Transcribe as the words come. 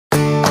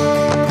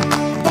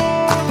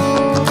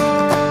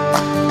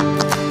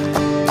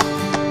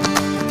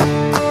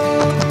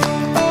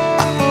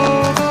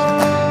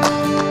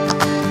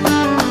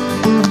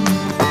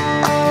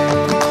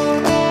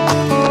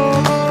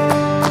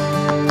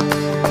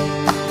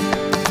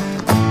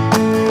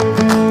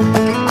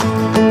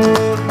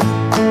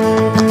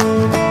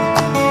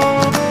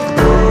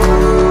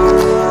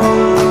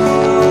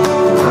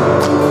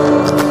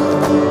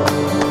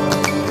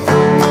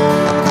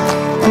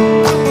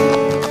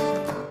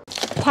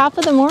Top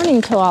of the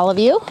morning to all of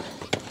you.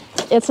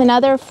 It's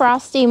another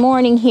frosty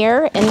morning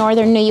here in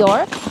northern New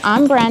York.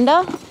 I'm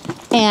Brenda,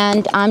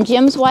 and I'm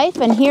Jim's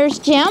wife, and here's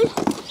Jim.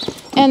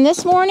 And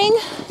this morning,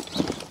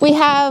 we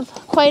have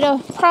quite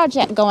a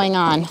project going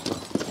on.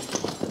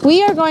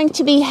 We are going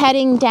to be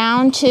heading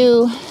down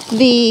to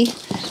the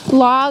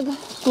log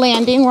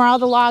landing where all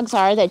the logs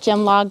are that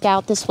Jim logged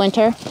out this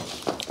winter.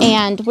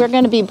 And we're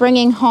going to be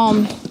bringing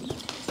home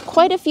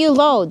quite a few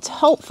loads,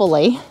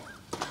 hopefully.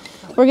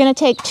 We're going to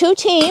take 2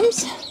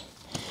 teams.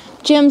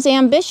 Jim's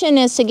ambition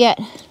is to get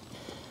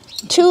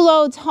 2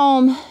 loads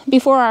home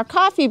before our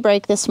coffee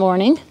break this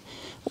morning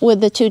with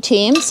the 2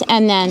 teams,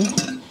 and then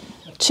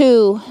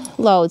 2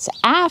 loads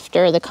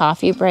after the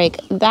coffee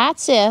break.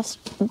 That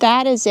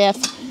is if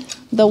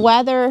the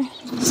weather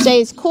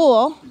stays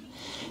cool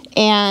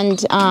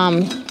and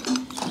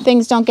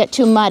things don't get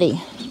too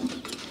muddy.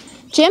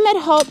 Jim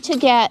had hoped to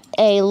get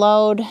a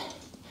load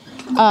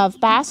of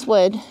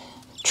basswood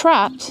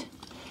trucked,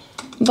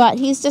 but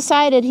he's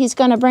decided he's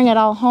going to bring it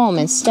all home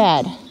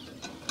instead.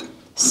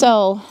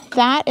 So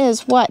that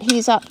is what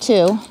he's up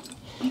to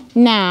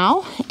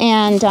now.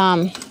 And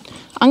I'm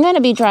going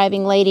to be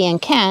driving Lady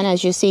and Ken,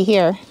 as you see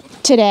here,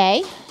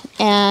 today.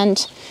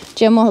 And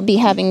Jim will be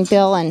having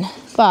Bill and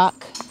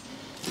Buck.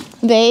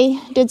 They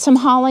did some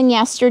hauling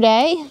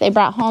yesterday. They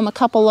brought home a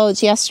couple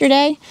loads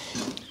yesterday.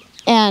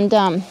 And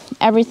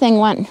everything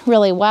went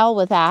really well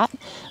with that.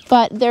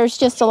 But there's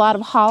just a lot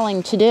of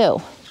hauling to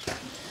do.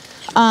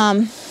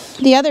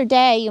 The other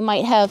day, you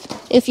might have,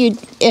 if you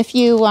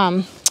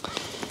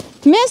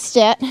missed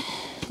it,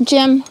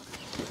 Jim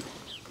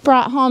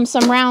brought home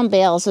some round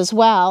bales as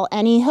well,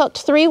 and he hooked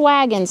 3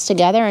 wagons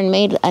together and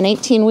made an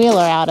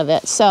 18-wheeler out of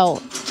it. So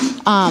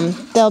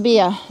there'll be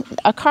a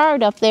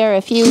card up there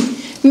if you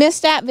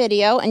missed that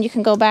video, and you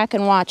can go back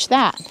and watch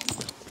that.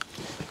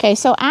 Okay,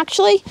 so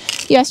actually,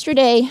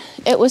 yesterday,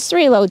 it was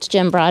 3 loads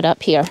Jim brought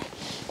up here.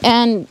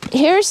 And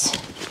here's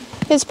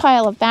his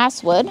pile of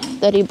basswood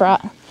that he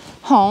brought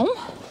home.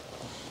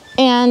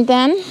 And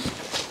then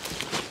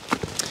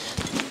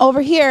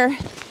over here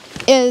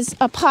is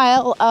a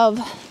pile of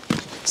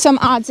some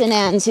odds and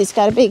ends. He's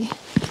got a big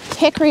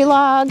hickory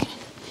log.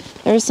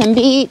 There's some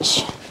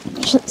beech,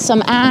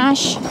 some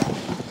ash.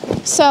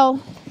 So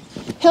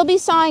he'll be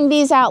sawing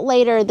these out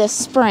later this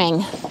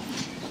spring.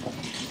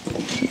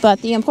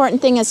 But the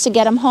important thing is to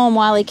get them home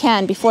while he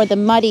can before the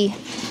muddy,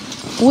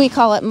 we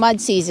call it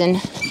mud season,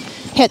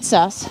 hits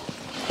us,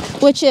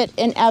 which it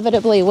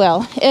inevitably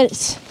will.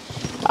 It's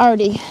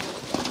already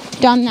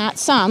done that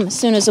some as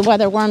soon as the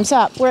weather warms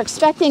up. We're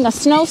expecting a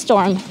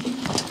snowstorm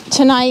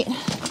tonight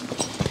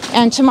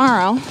and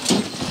tomorrow.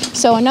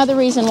 So another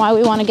reason why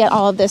we want to get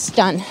all of this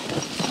done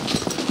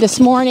this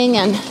morning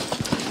and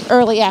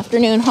early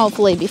afternoon,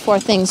 hopefully, before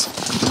things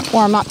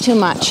warm up too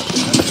much.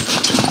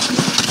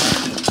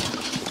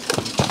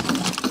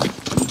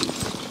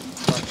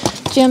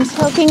 Jim's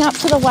hooking up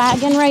to the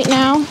wagon right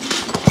now,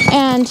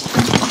 and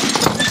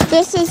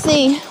this is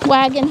the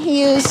wagon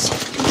he used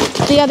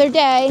the other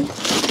day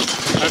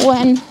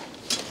when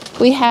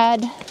we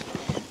had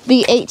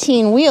the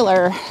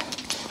 18-wheeler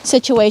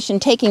situation,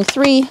 taking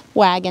 3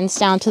 wagons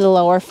down to the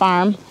lower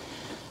farm.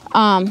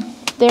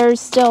 There's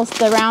still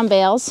the round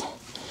bales.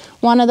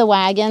 One of the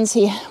wagons,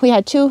 we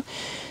had two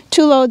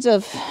loads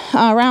of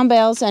round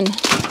bales and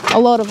a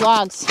load of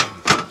logs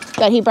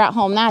that he brought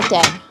home that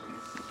day.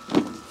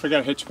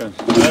 Forgot a hitch pin.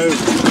 No.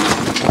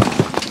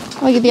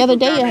 Well, the other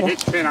day you had a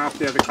hitch pin off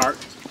the other cart.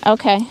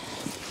 Okay.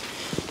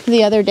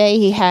 The other day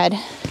he had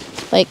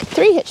like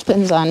 3 hitch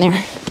pins on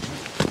there.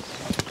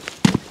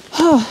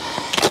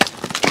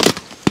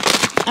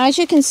 As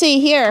you can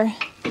see here,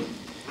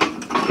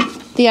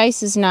 the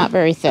ice is not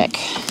very thick.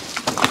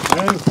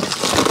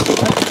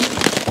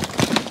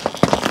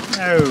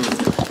 No.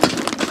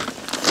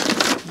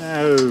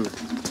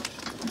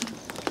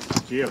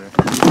 Really?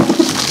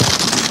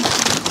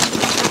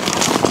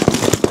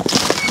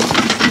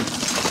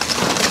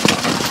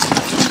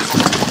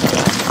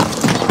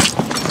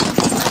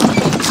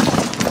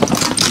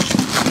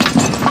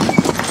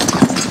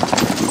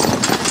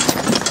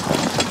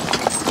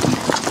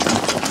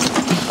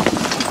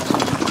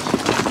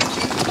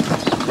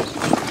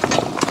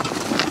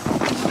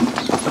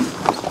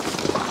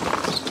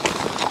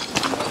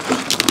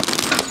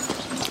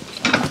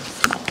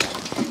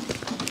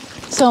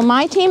 So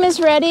my team is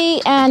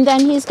ready, and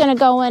then he's going to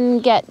go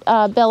and get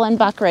Bill and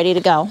Buck ready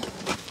to go.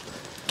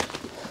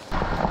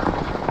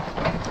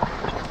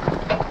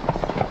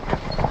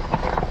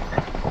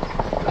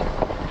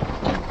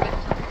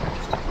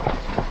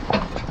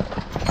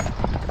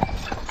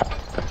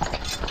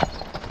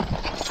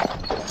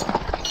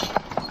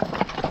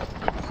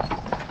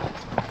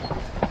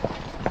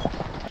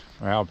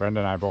 Well, Brenda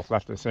and I both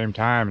left at the same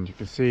time, and you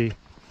can see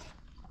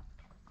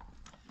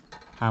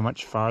how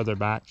much farther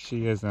back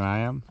she is than I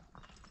am.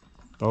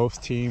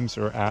 Both teams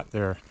are at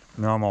their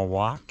normal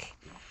walk.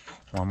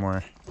 One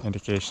more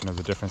indication of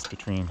the difference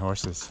between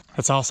horses.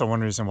 That's also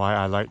one reason why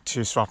I like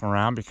to swap them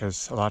around,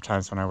 because a lot of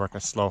times when I work a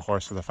slow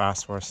horse with a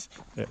fast horse,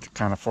 it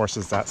kind of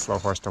forces that slow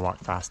horse to walk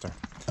faster.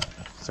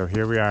 So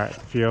here we are at the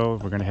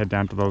field. We're gonna head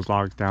down to those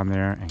logs down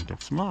there and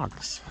get some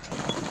logs.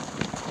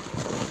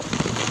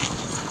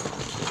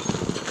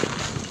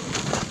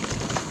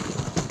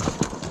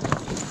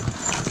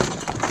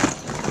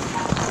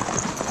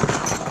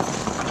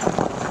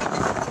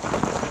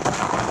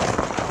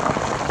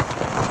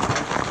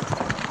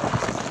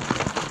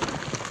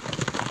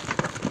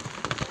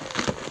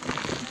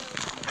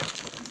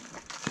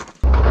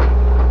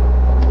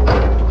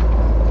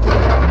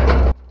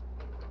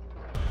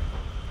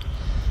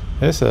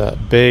 This is a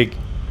big,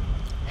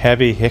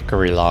 heavy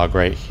hickory log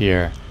right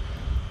here.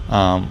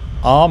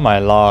 All my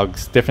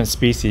logs, different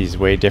species,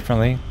 weigh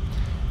differently,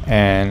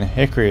 and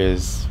hickory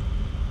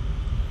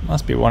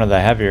must be one of the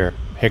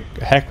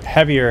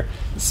heavier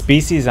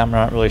species. I'm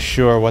not really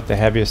sure what the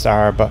heaviest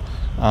are, but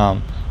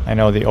I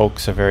know the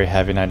oaks are very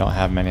heavy, and I don't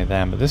have many of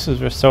them. But this is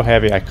just so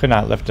heavy, I could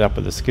not lift it up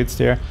with a skid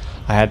steer.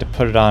 I had to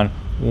put it on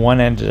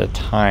one end at a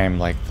time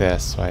like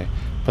this. So I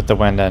put the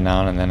one end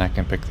on, and then I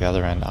can pick the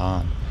other end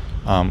on.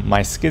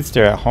 My skid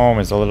steer at home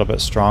is a little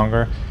bit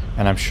stronger,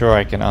 and I'm sure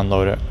I can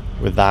unload it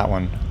with that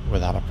one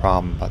without a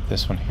problem, but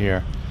this one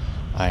here,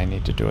 I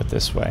need to do it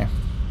this way.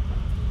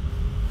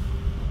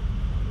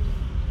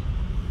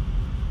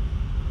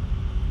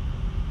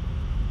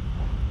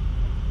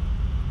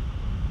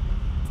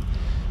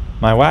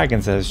 My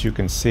wagons, as you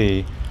can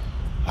see,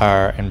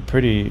 are in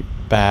pretty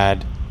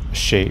bad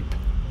shape.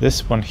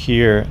 This one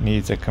here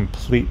needs a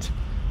complete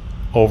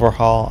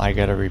overhaul. I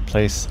gotta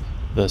replace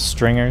the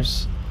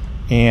stringers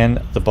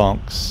and the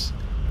bunks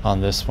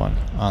on this one.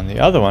 On the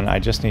other one, I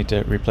just need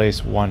to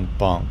replace one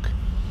bunk.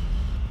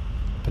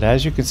 But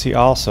as you can see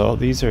also,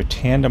 these are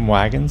tandem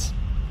wagons,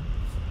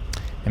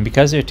 and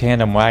because they're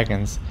tandem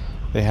wagons,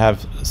 they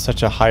have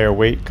such a higher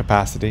weight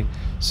capacity,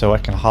 so I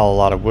can haul a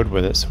lot of wood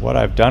with it. So what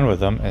I've done with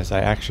them is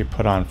I actually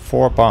put on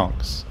 4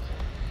 bunks,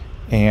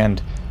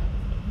 and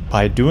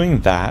by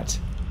doing that,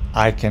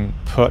 I can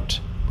put,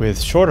 with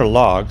shorter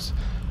logs,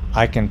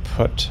 I can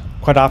put,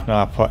 quite often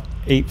I'll put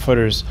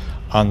 8-footers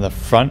on the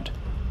front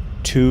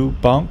 2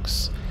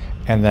 bunks,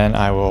 and then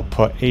I will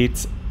put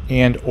 8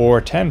 and or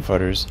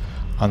 10-footers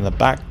on the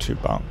back 2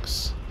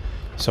 bunks.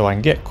 So I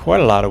can get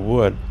quite a lot of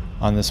wood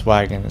on this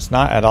wagon. It's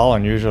not at all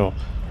unusual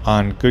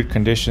on good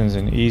conditions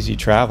and easy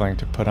traveling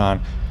to put on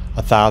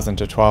 1,000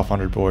 to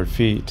 1,200 board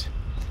feet.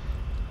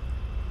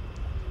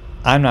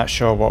 I'm not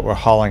sure what we're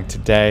hauling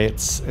today.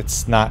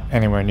 It's not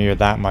anywhere near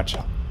that much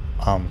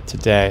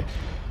today,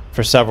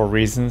 for several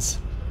reasons.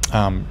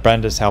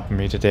 Brenda's helping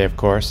me today, of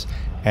course,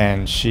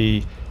 and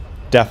she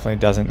definitely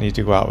doesn't need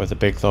to go out with a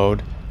big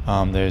load.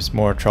 There's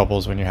more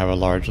troubles when you have a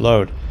large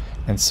load,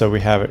 and so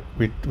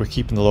we're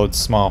keeping the load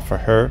small for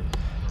her.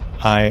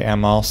 I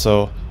am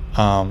also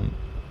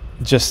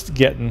just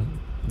getting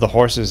the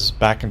horses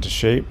back into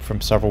shape from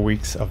several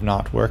weeks of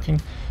not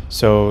working,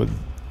 so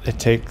it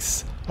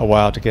takes a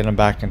while to get them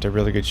back into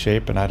really good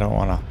shape, and I don't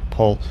want to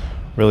pull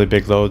really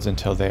big loads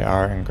until they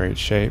are in great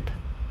shape.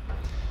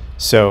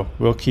 So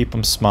we'll keep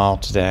them small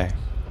today.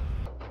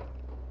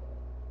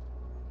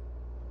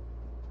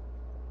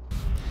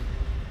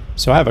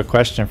 So I have a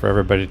question for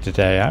everybody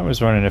today. I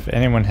was wondering if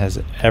anyone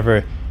has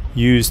ever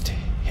used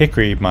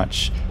hickory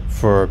much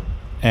for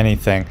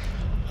anything,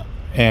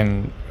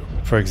 and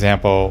for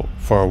example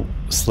for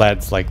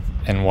sleds like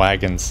and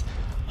wagons.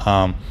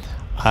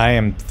 I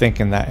am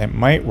thinking that it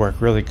might work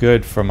really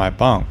good for my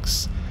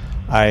bunks.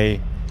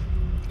 I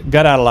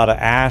got out a lot of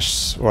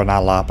ash, well, not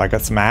a lot, but I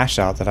got some ash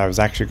out that I was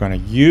actually going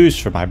to use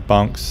for my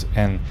bunks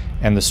and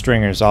the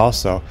stringers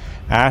also.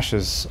 Ash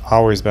has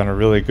always been a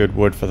really good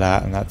wood for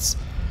that, and that's,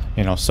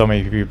 you know, so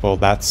many people,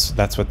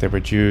 that's what they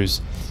would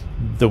use.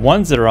 The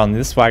ones that are on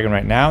this wagon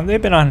right now, and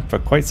they've been on for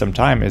quite some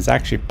time, is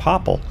actually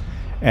popple,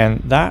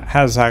 and that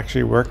has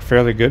actually worked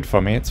fairly good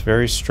for me. It's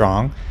very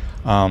strong,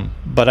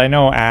 but I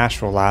know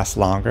ash will last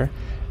longer.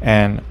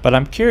 But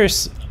I'm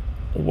curious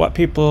what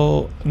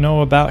people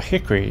know about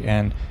hickory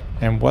and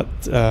what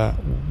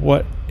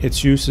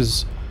its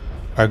uses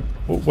are,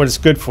 what it's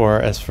good for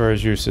as far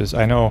as uses.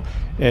 I know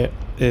it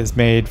is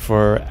made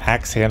for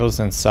axe handles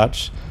and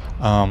such,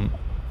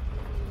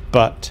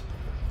 but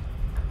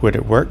would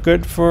it work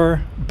good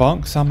for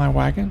bunks on my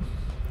wagon?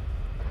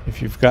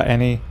 If you've got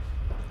any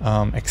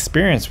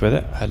experience with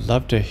it, I'd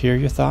love to hear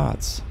your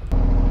thoughts.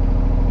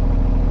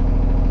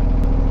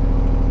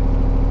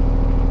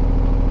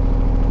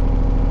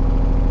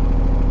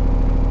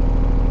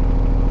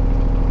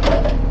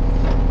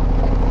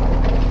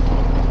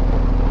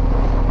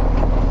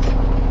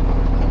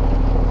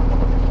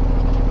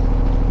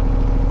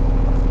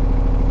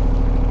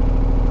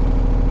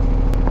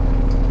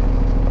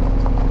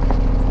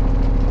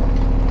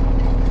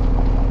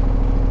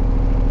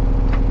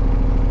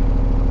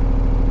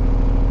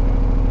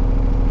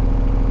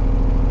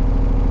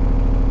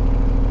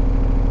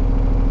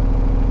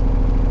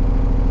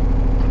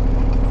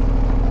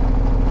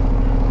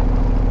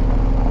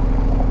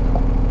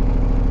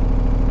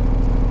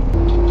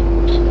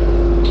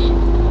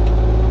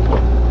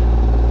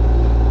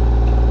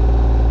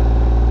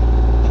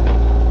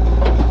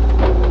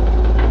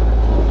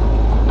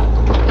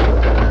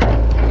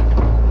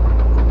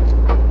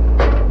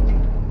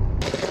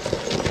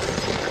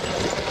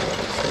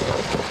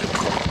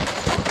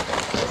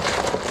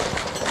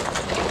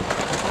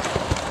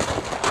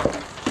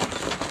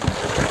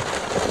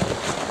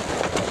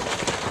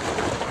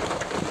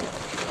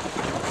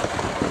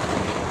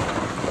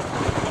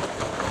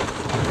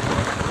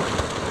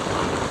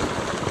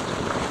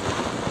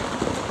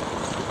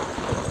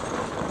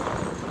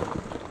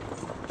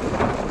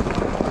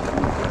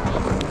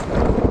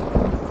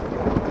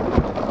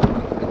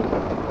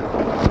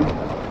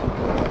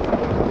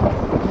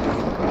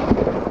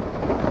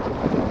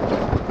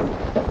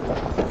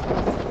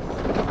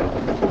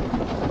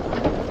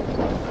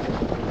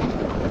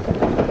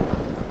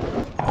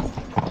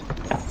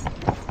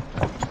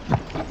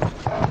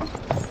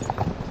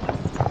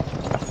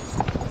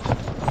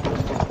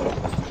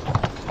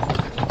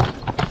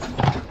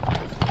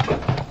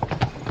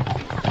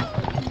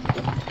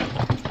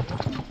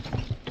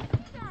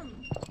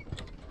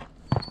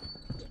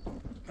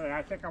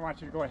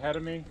 want you to go ahead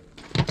of me.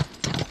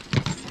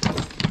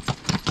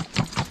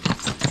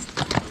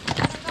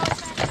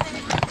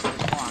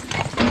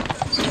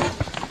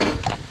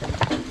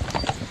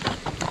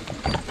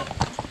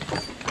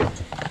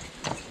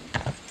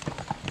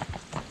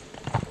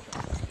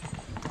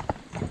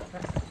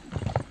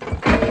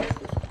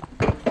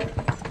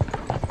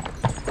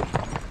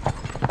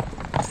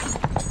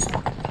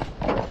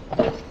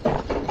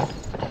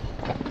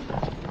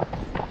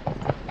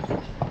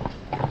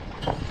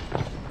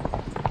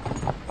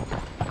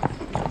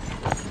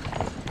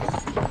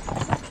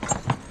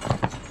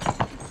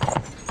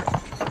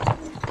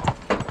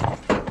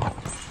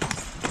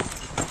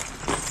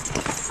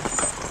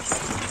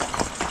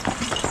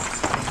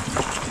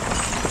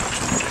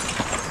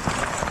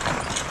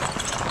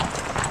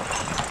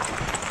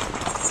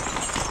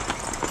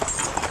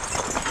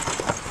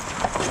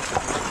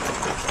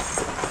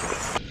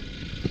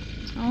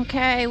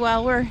 Okay,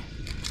 well, we're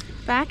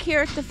back here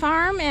at the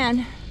farm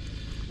and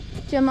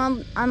Jim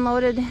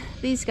unloaded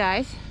these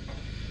guys.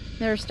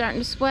 They're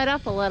starting to sweat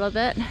up a little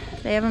bit.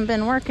 They haven't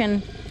been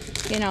working,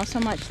 you know,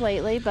 so much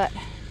lately, but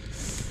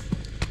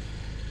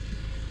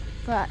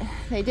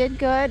they did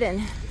good,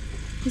 and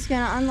he's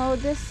gonna unload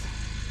this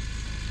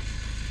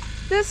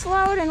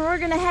load and we're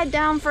gonna head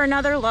down for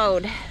another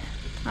load.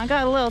 I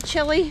got a little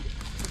chilly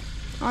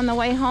on the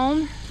way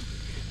home,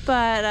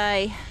 but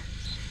I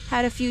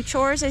had a few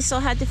chores I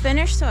still had to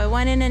finish, so I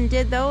went in and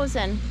did those,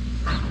 and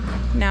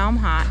now I'm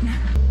hot.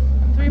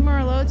 3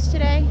 more loads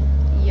today.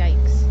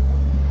 Yikes.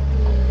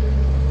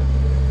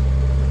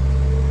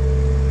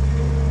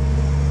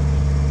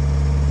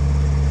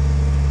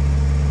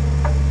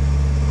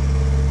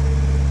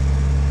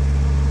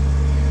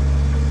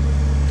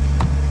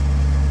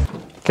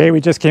 Okay,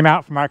 we just came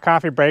out from our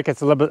coffee break.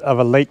 It's a little bit of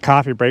a late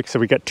coffee break, so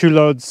we got 2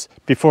 loads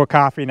before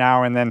coffee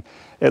now, and then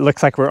it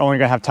looks like we're only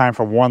gonna have time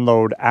for 1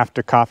 load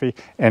after coffee,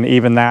 and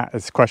even that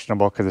is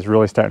questionable because it's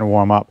really starting to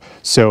warm up.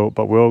 So,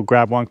 but we'll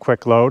grab 1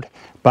 quick load.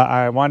 But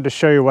I wanted to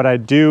show you what I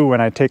do when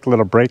I take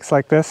little breaks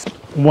like this.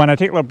 When I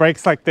take little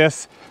breaks like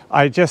this,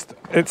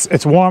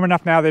 it's warm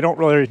enough now, they don't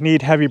really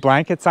need heavy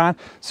blankets on.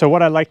 So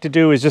what I like to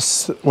do is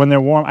just, when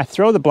they're warm, I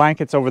throw the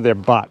blankets over their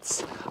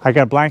butts. I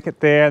got a blanket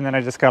there, and then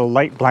I just got a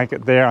light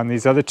blanket there on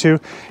these other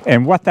 2.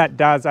 And what that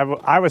does,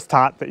 I was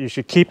taught that you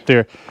should keep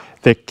their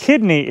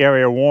kidney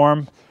area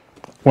warm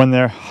when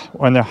they're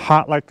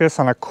hot like this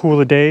on a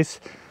cooler days.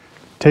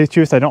 Tell you the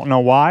truth, I don't know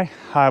why.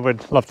 I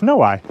would love to know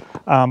why.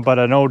 But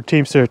an old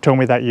Teamster told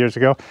me that years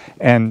ago.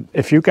 And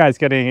if you guys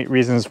get any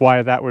reasons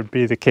why that would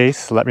be the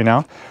case, let me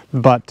know.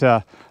 But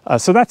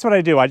so that's what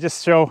I do. I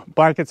just throw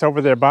blankets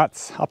over their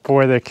butts, up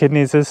where their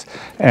kidneys is,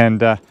 and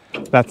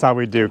that's how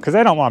we do. Because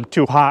I don't want them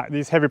too hot.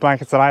 These heavy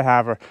blankets that I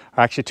have are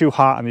actually too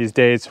hot on these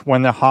days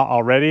when they're hot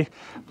already.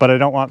 But I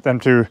don't want them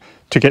to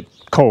get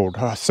cold.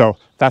 So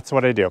that's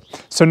what I do.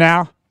 So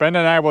now Brenda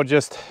and I will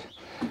just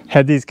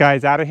head these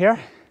guys out of here,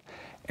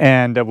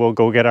 and we'll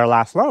go get our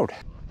last load.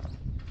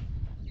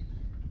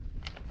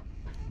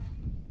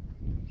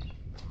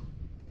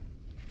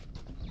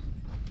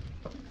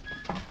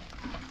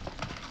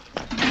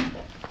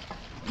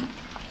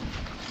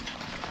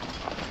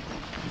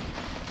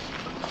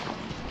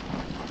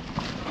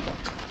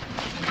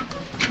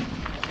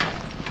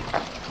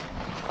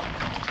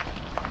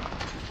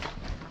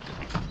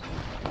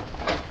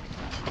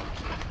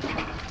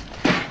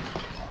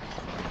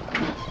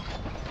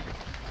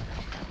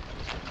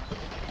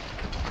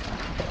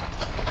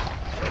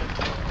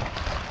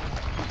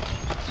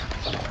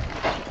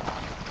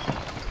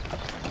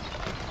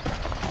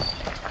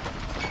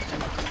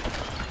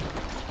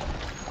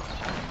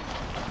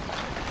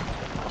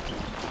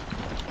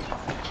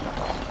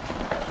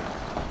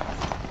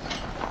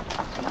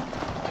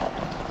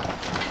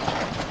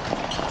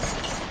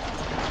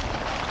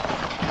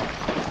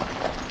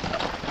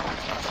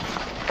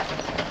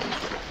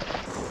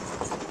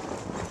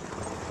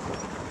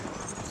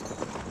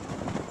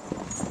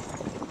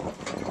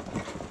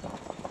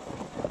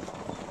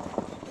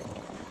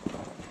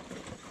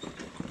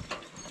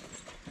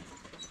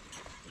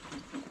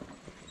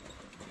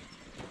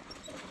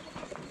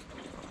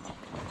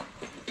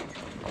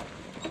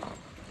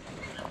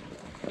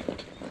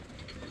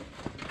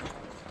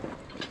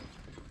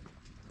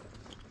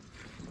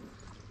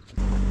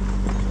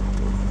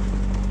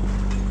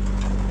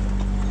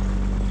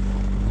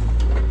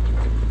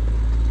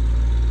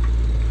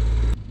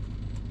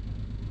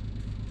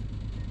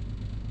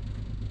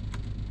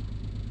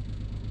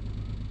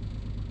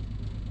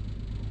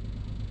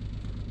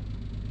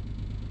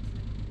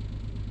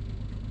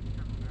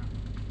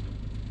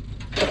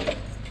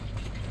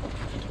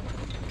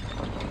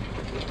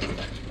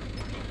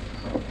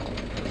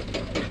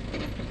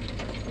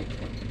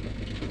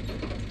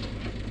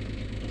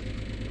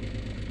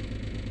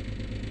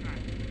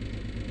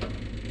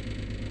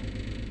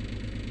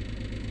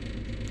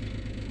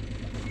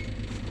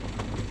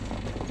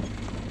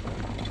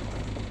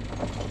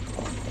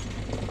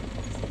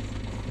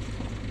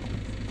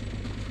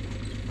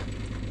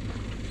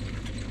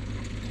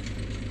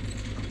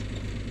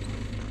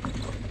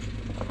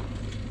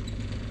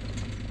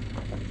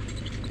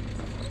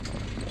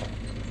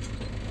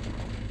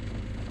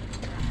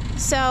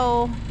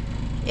 So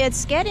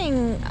it's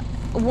getting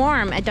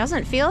warm. It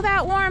doesn't feel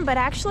that warm, but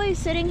actually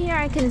sitting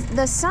here,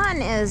 the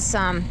sun is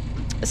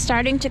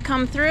starting to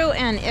come through,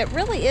 and it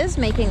really is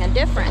making a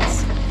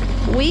difference.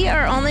 We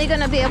are only going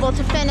to be able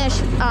to finish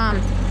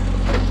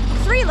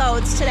 3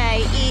 loads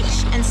today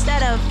each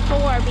instead of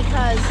 4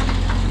 because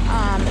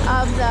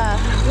of the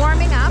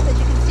warming up. As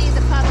you can see,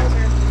 the puddles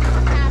are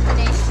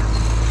happening.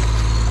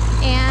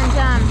 And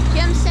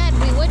Jim said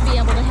we would be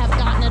able to have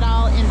gotten it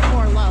all in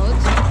 4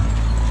 loads.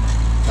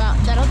 But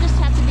that'll just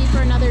have to be for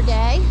another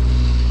day.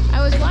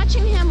 I was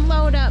watching him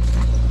load up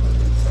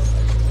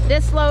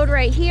this load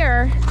right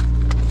here,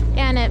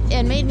 and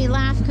it made me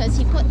laugh because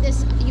he put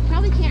this, you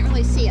probably can't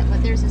really see it,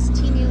 but there's this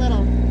teeny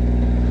little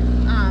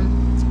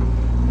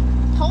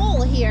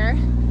hole here,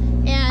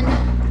 and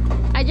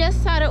I just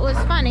thought it was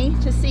funny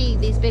to see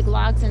these big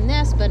logs in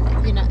this, but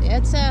you know,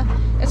 it's a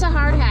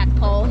hard hack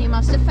pole. He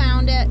must have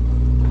found it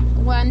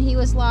when he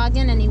was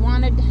logging, and he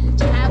wanted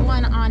to have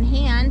one on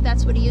hand.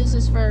 That's what he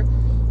uses for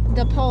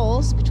the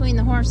poles between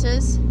the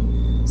horses.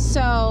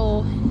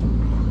 So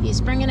he's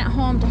bringing it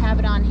home to have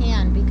it on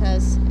hand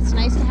because it's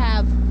nice to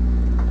have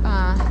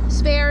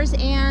spares,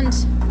 and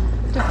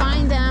to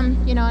find them,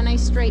 you know, a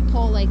nice straight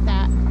pole like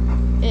that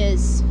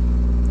is,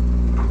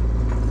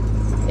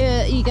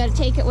 you got to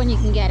take it when you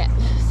can get it.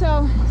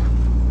 So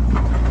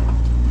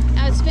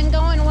it's been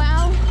going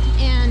well,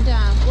 and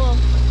we'll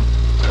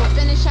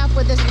finish up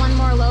with this one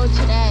more load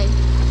today.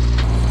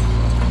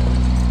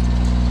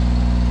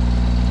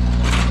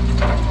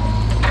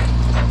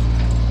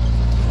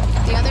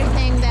 The other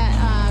thing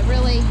that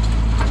really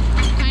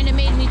kind of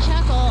made me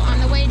chuckle on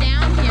the way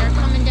down here,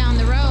 coming down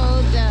the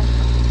road,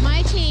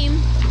 my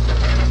team,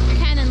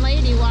 Ken and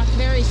Lady, walked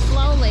very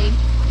slowly,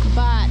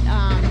 but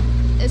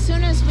as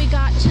soon as we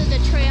got to the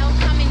trail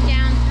coming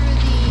down through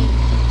the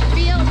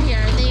field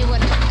here, they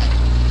would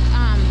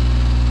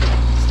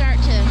start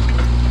to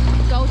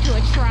go to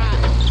a trot.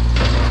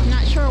 I'm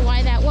not sure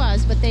why that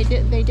was, but they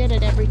did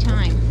it every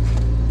time.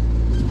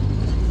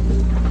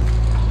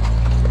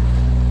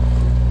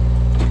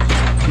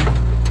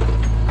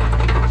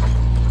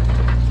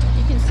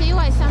 You can see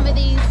why some of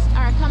these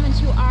are coming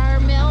to our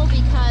mill,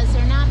 because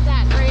they're not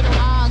that great of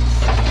logs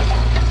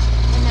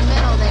in the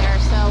middle there,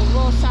 so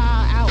we'll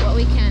saw out what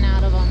we can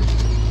out of them.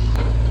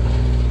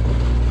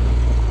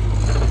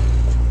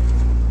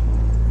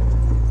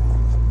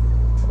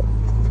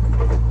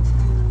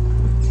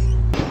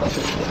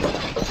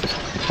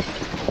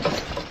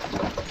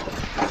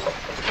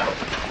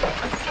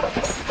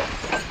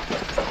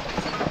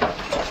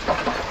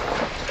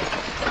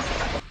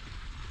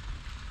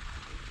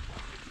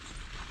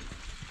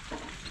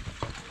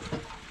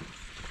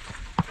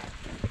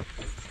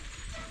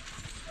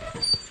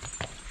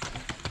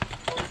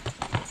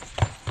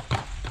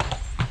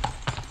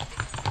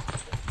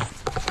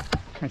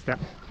 Nice job.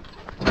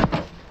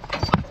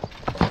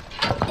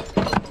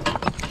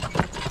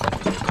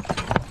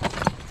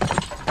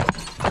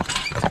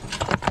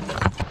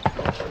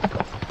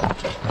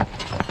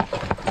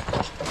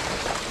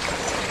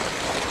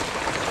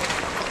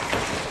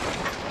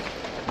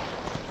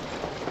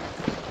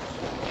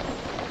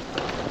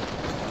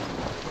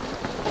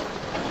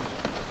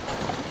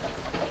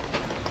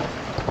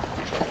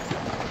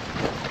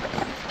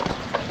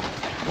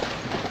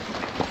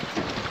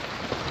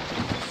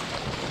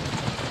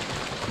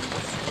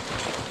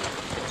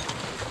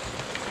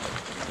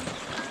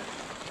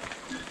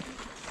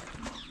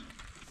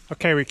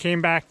 Okay, we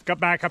got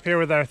back up here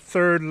with our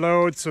 3rd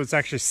load, so it's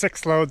actually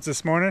 6 loads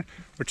this morning,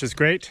 which is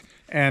great.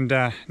 And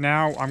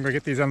now I'm gonna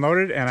get these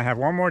unloaded, and I have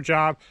one more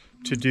job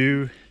to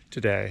do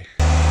today.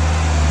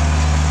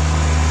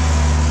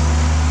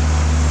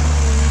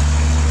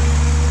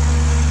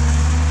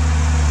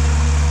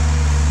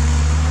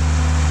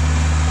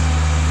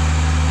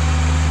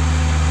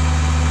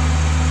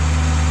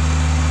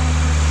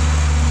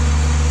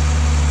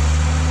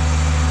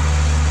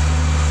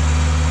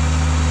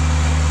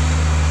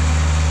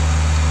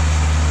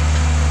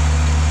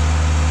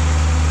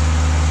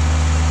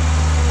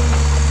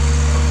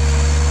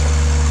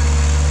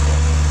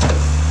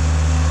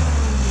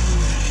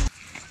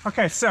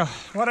 Okay, so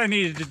what I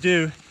needed to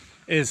do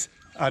is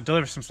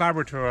deliver some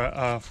slabwood to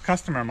a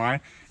customer of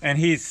mine, and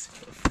he's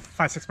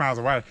 5-6 miles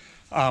away.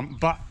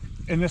 But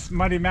in this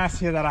muddy mess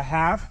here that I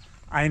have,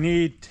 I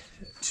need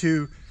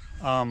to,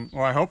 well,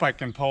 I hope I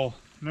can pull,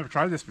 I've never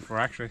tried this before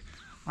actually.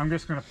 I'm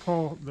just gonna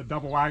pull the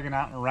double wagon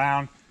out and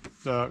around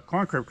the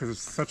corn crib because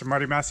it's such a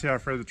muddy mess here. I'm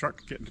afraid the truck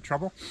could get into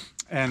trouble.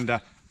 And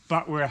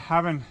but we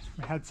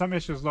had some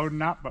issues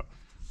loading up, but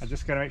I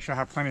just got to make sure I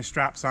have plenty of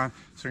straps on.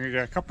 So I'm going to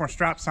get a couple more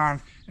straps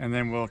on, and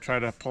then we'll try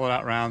to pull it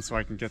out round so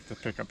I can get the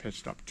pickup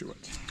hitched up to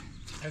it.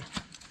 Okay.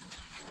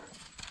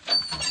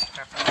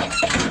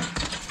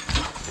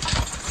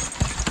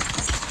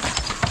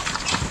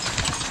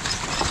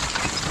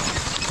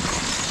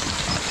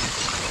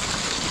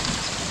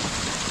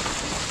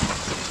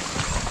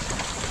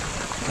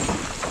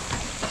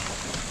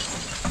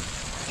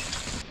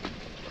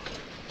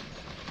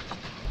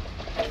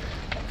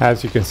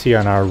 As you can see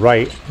on our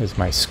right is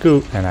my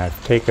scoop, and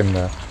I've taken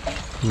the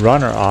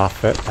runner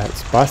off it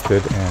that's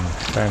busted and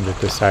trying to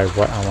decide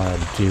what I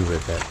want to do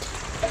with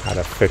it, how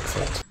to fix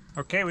it.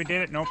 Okay, we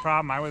did it, no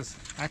problem. I was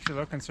actually a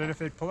little concerned if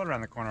they'd pull it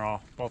around the corner,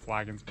 both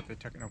wagons, but they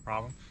took it, no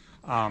problem.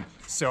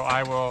 So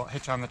I will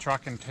hitch on the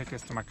truck and take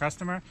this to my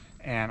customer,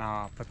 and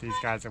I'll put these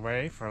guys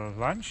away for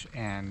lunch.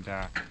 And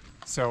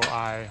so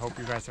I hope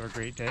you guys have a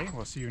great day.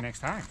 We'll see you next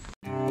time.